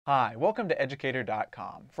Hi, welcome to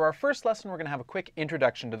Educator.com. For our first lesson, we're going to have a quick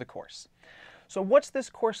introduction to the course. So what's this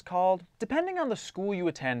course called? Depending on the school you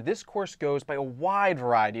attend, this course goes by a wide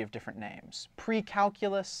variety of different names.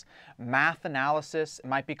 Precalculus, math analysis, it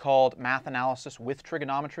might be called math analysis with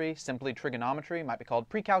trigonometry, simply trigonometry, it might be called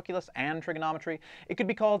precalculus and trigonometry. It could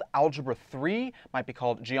be called algebra 3, might be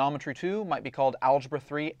called geometry 2, might be called algebra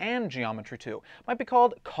 3 and geometry 2. Might be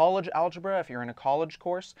called college algebra if you're in a college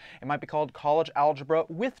course. It might be called college algebra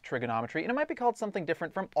with trigonometry, and it might be called something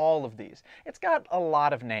different from all of these. It's got a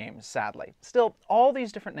lot of names, sadly. Still, all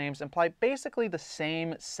these different names imply basically the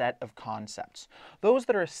same set of concepts. Those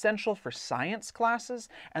that are essential for science classes,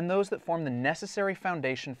 and those that form the necessary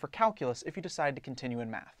foundation for calculus if you decide to continue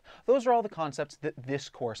in math. Those are all the concepts that this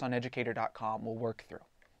course on Educator.com will work through.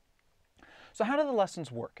 So how do the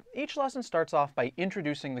lessons work? Each lesson starts off by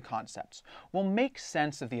introducing the concepts. We'll make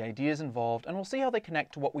sense of the ideas involved, and we'll see how they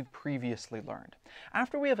connect to what we've previously learned.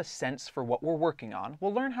 After we have a sense for what we're working on,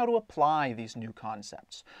 we'll learn how to apply these new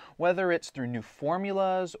concepts. Whether it's through new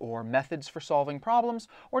formulas, or methods for solving problems,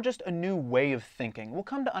 or just a new way of thinking, we'll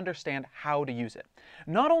come to understand how to use it.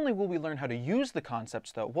 Not only will we learn how to use the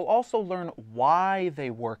concepts, though, we'll also learn why they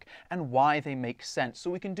work and why they make sense,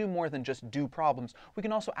 so we can do more than just do problems. We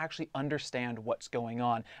can also actually understand what's going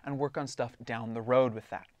on and work on stuff down the road with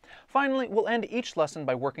that. Finally, we'll end each lesson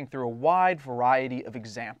by working through a wide variety of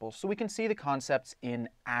examples so we can see the concepts in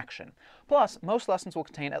action. Plus, most lessons will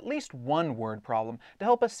contain at least one word problem to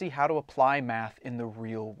help us see how to apply math in the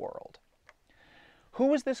real world.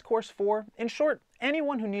 Who is this course for? In short,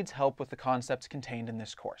 anyone who needs help with the concepts contained in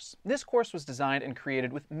this course. This course was designed and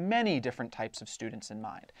created with many different types of students in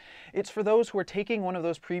mind. It's for those who are taking one of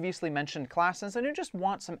those previously mentioned classes and who just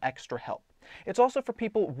want some extra help. It's also for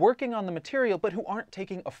people working on the material but who aren't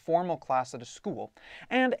taking a formal class at a school,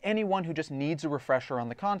 and anyone who just needs a refresher on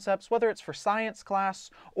the concepts, whether it's for science class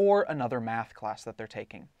or another math class that they're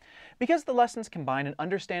taking. Because the lessons combine an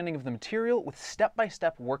understanding of the material with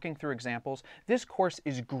step-by-step working through examples, this course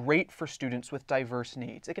is great for students with diverse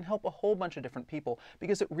needs. It can help a whole bunch of different people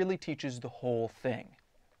because it really teaches the whole thing.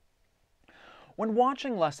 When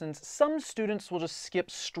watching lessons, some students will just skip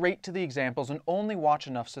straight to the examples and only watch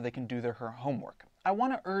enough so they can do their homework. I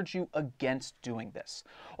want to urge you against doing this.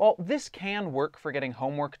 While this can work for getting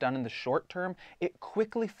homework done in the short term, it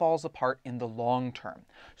quickly falls apart in the long term.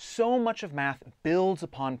 So much of math builds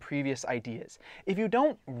upon previous ideas. If you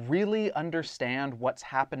don't really understand what's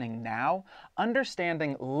happening now,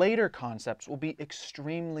 understanding later concepts will be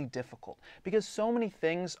extremely difficult because so many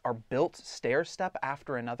things are built stair-step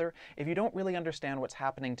after another. If you don't really understand what's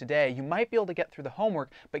happening today, you might be able to get through the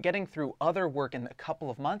homework, but getting through other work in a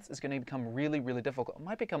couple of months is going to become really difficult. It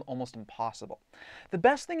might become almost impossible. The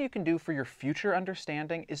best thing you can do for your future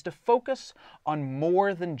understanding is to focus on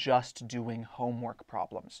more than just doing homework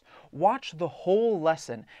problems. Watch the whole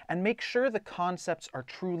lesson and make sure the concepts are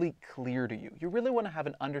truly clear to you. You really want to have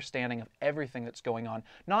an understanding of everything that's going on,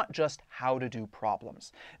 not just how to do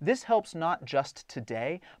problems. This helps not just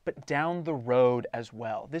today, but down the road as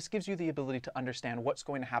well. This gives you the ability to understand what's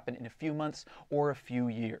going to happen in a few months or a few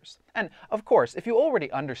years. And of course, if you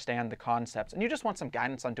already understand the concepts and you just want some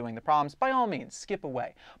guidance on doing the problems, by all means, skip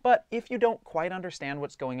away. But if you don't quite understand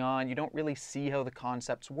what's going on, you don't really see how the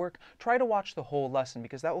concepts work, try to watch the whole lesson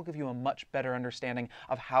because that will give you a much better understanding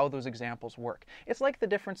of how those examples work. It's like the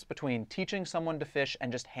difference between teaching someone to fish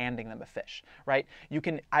and just handing them a fish, right? You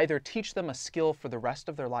can either teach them a skill for the rest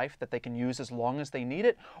of their life that they can use as long as they need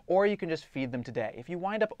it, or you can just feed them today. If you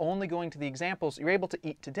wind up only going to the examples, you're able to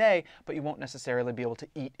eat today, but you won't necessarily be able to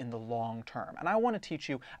eat in the long term. And I want to teach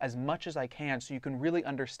you as much as I can so you can really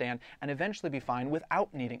understand and eventually be fine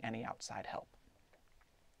without needing any outside help.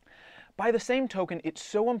 By the same token, it's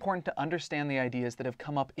so important to understand the ideas that have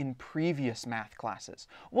come up in previous math classes.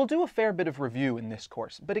 We'll do a fair bit of review in this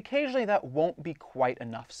course, but occasionally that won't be quite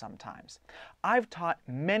enough sometimes. I've taught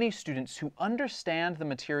many students who understand the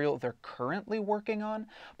material they're currently working on,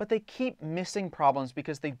 but they keep missing problems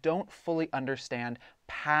because they don't fully understand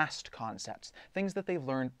past concepts, things that they've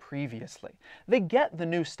learned previously. They get the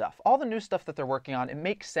new stuff, all the new stuff that they're working on, it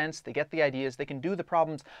makes sense, they get the ideas, they can do the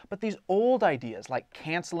problems, but these old ideas like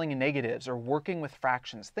canceling negatives or working with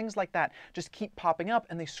fractions, things like that just keep popping up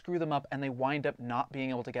and they screw them up and they wind up not being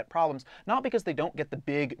able to get problems, not because they don't get the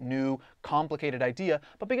big, new, complicated idea,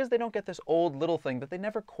 but because they don't get this old little thing that they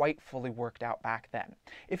never quite fully worked out back then.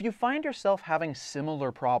 If you find yourself having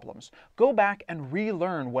similar problems, go back and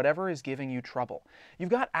relearn whatever is giving you trouble. You've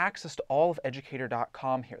got access to all of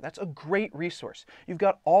Educator.com here. That's a great resource. You've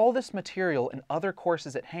got all this material and other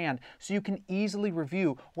courses at hand so you can easily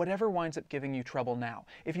review whatever winds up giving you trouble now.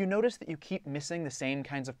 If you notice notice that you keep missing the same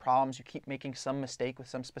kinds of problems, you keep making some mistake with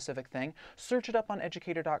some specific thing, search it up on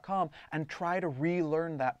educator.com and try to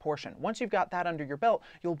relearn that portion. Once you've got that under your belt,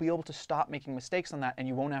 you'll be able to stop making mistakes on that and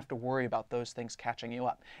you won't have to worry about those things catching you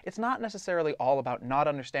up. It's not necessarily all about not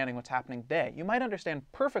understanding what's happening today. You might understand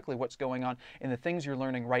perfectly what's going on in the things you're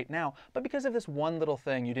learning right now, but because of this one little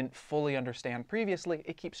thing you didn't fully understand previously,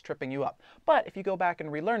 it keeps tripping you up. But if you go back and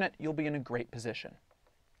relearn it, you'll be in a great position.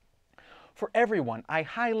 For everyone, I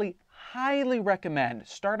highly recommend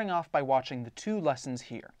starting off by watching the 2 lessons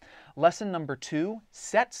here. Lesson number 2,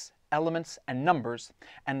 Sets, Elements, and Numbers,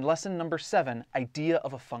 and lesson number 7, Idea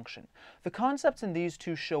of a Function. The concepts in these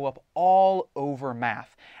 2 show up all over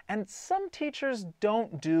math, and some teachers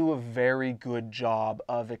don't do a very good job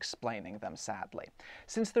of explaining them, sadly.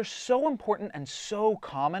 Since they're so important and so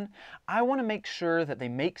common, I want to make sure that they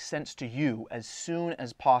make sense to you as soon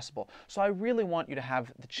as possible. So I really want you to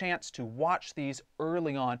have the chance to watch these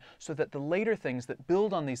early on so that the later things that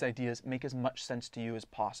build on these ideas make as much sense to you as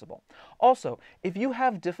possible. Also, if you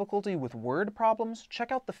have difficulty with word problems,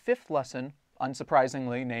 check out the 5th lesson,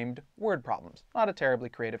 unsurprisingly named Word Problems. Not a terribly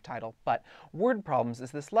creative title, but Word Problems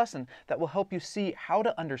is this lesson that will help you see how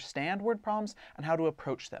to understand word problems and how to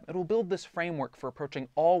approach them. It will build this framework for approaching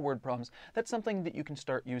all word problems. That's something that you can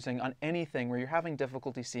start using on anything where you're having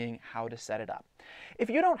difficulty seeing how to set it up.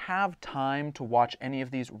 If you don't have time to watch any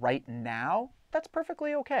of these right now, that's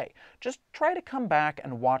perfectly okay. Just try to come back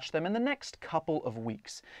and watch them in the next couple of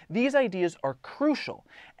weeks. These ideas are crucial,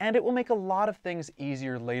 and it will make a lot of things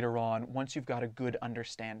easier later on once you've got a good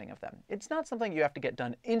understanding of them. It's not something you have to get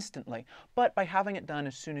done instantly, but by having it done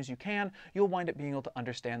as soon as you can, you'll wind up being able to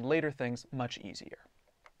understand later things much easier.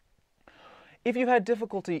 If you've had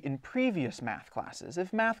difficulty in previous math classes,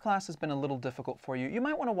 if math class has been a little difficult for you, you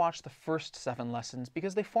might want to watch the first 7 lessons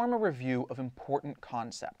because they form a review of important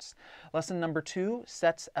concepts. Lesson number 2,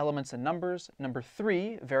 Sets, Elements, and Numbers. Number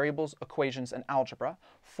 3, Variables, Equations, and Algebra.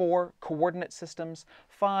 4, Coordinate Systems.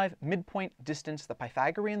 5, Midpoint, Distance, the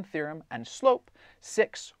Pythagorean Theorem, and Slope.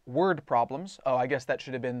 6, Word Problems. Oh, I guess that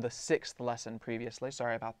should have been the 6th lesson previously.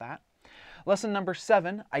 Sorry about that. Lesson number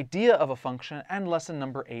 7, Idea of a Function, and lesson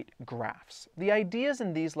number 8, Graphs. The ideas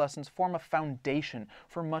in these lessons form a foundation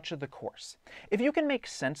for much of the course. If you can make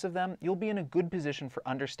sense of them, you'll be in a good position for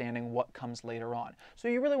understanding what comes later on. So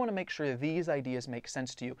you really want to make sure these ideas make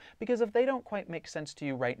sense to you, because if they don't quite make sense to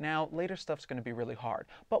you right now, later stuff's going to be really hard.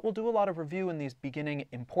 But we'll do a lot of review in these beginning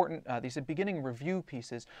review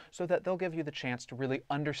pieces so that they'll give you the chance to really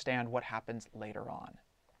understand what happens later on.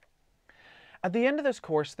 At the end of this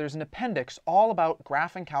course, there's an appendix all about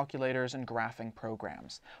graphing calculators and graphing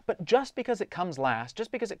programs. But just because it comes last,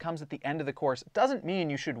 just because it comes at the end of the course, doesn't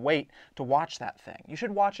mean you should wait to watch that thing. You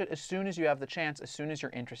should watch it as soon as you have the chance, as soon as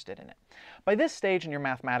you're interested in it. By this stage in your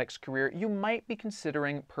mathematics career, you might be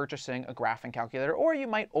considering purchasing a graphing calculator, or you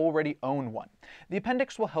might already own one. The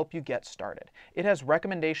appendix will help you get started. It has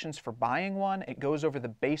recommendations for buying one, it goes over the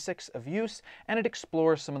basics of use, and it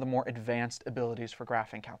explores some of the more advanced abilities for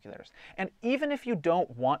graphing calculators. And even if you don't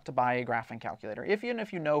want to buy a graphing calculator, even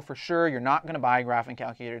if you know for sure you're not going to buy a graphing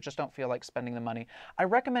calculator, just don't feel like spending the money, I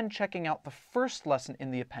recommend checking out the first lesson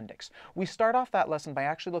in the appendix. We start off that lesson by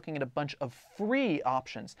actually looking at a bunch of free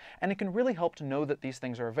options, and it can really help to know that these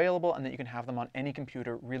things are available and that you can have them on any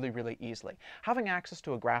computer really easily. Having access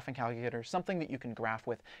to a graphing calculator, something that you can graph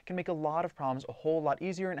with, can make a lot of problems a whole lot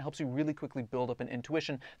easier, and it helps you really quickly build up an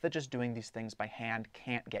intuition that just doing these things by hand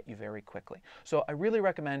can't get you very quickly. So I really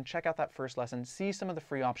recommend check out that first lesson, see some of the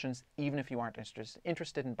free options, even if you aren't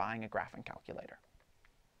interested in buying a graphing calculator.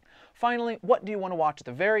 Finally, what do you want to watch at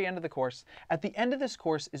the very end of the course? At the end of this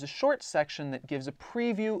course is a short section that gives a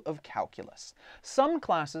preview of calculus. Some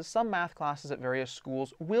classes, some math classes at various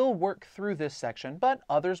schools will work through this section, but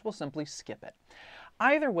others will simply skip it.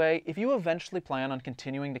 Either way, if you eventually plan on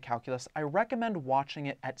continuing to calculus, I recommend watching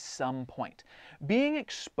it at some point. Being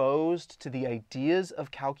exposed to the ideas of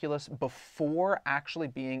calculus before actually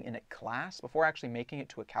being in a class, before actually making it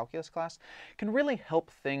to a calculus class, can really help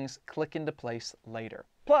things click into place later.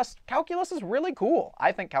 Plus, calculus is really cool.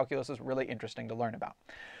 I think calculus is really interesting to learn about.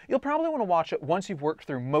 You'll probably want to watch it once you've worked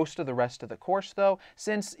through most of the rest of the course, though,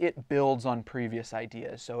 since it builds on previous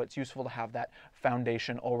ideas, so it's useful to have that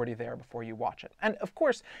foundation already there before you watch it. And of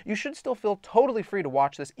course, you should still feel totally free to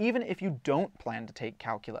watch this even if you don't plan to take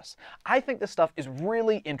calculus. I think this stuff is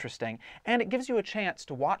really interesting, and it gives you a chance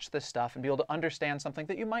to watch this stuff and be able to understand something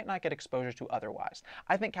that you might not get exposure to otherwise.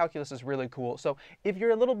 I think calculus is really cool, so if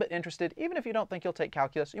you're a little bit interested, even if you don't think you'll take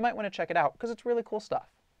calculus, you might want to check it out because it's really cool stuff.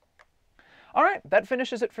 All right, that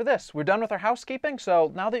finishes it for this. We're done with our housekeeping,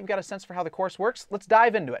 so now that you've got a sense for how the course works, let's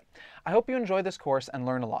dive into it. I hope you enjoy this course and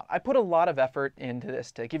learn a lot. I put a lot of effort into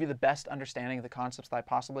this to give you the best understanding of the concepts that I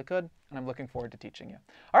possibly could, and I'm looking forward to teaching you.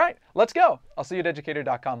 All right, let's go. I'll see you at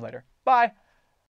educator.com later. Bye.